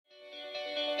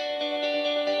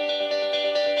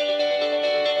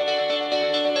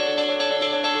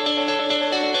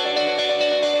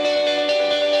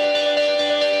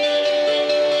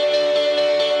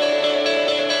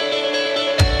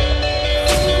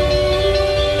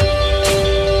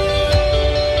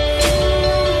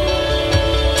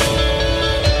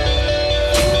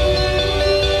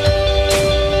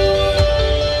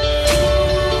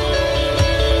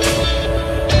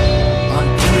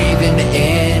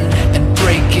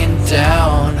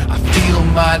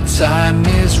my time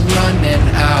is running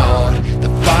out. The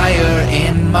fire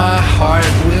in my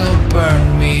heart will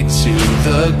burn me to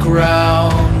the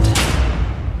ground.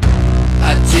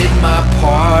 I did my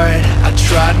part, I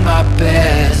tried my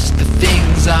best. The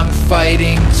things I'm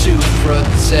fighting to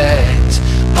protect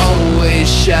always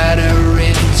shatter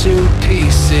into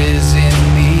pieces in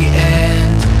the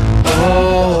end.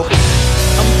 Oh,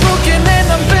 I'm broken and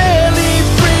I'm barely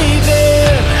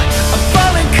breathing. I'm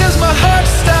falling cause my heart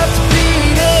stopped beating.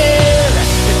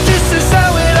 And this is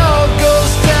how it all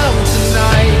goes down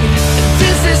tonight. And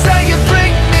this is how you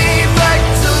bring me back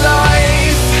to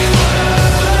life.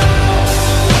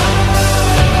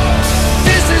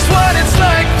 This is what it's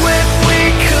like when we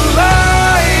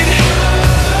collide.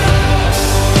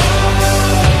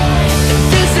 And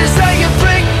this is how you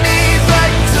bring me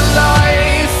back to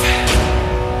life.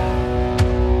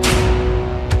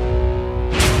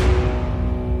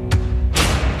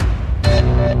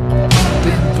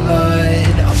 Pumping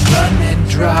blood, I'm running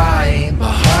dry.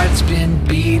 My heart's been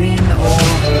beating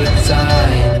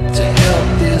overtime to help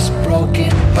this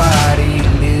broken body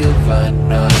live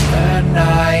another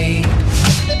night.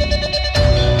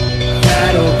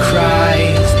 Battle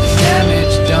cries, the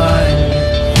damage done.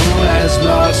 Who has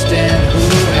lost and who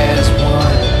has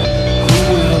won? Who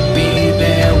will be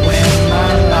there when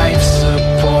my life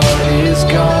support is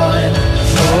gone?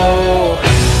 Oh,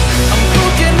 I'm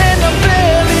broken and I'm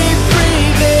barely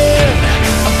breathing.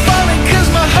 I'm falling cause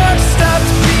my heart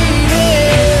stopped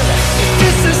beating.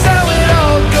 This is how it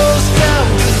all goes down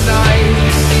tonight.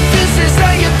 This is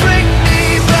how you bring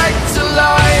me back to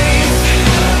life.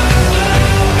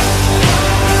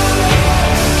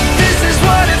 This is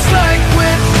what it's like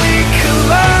when we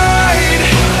collide.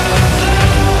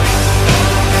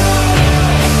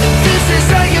 This is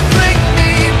how you bring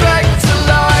me back to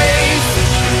life.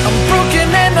 I'm broken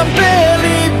and I'm bare.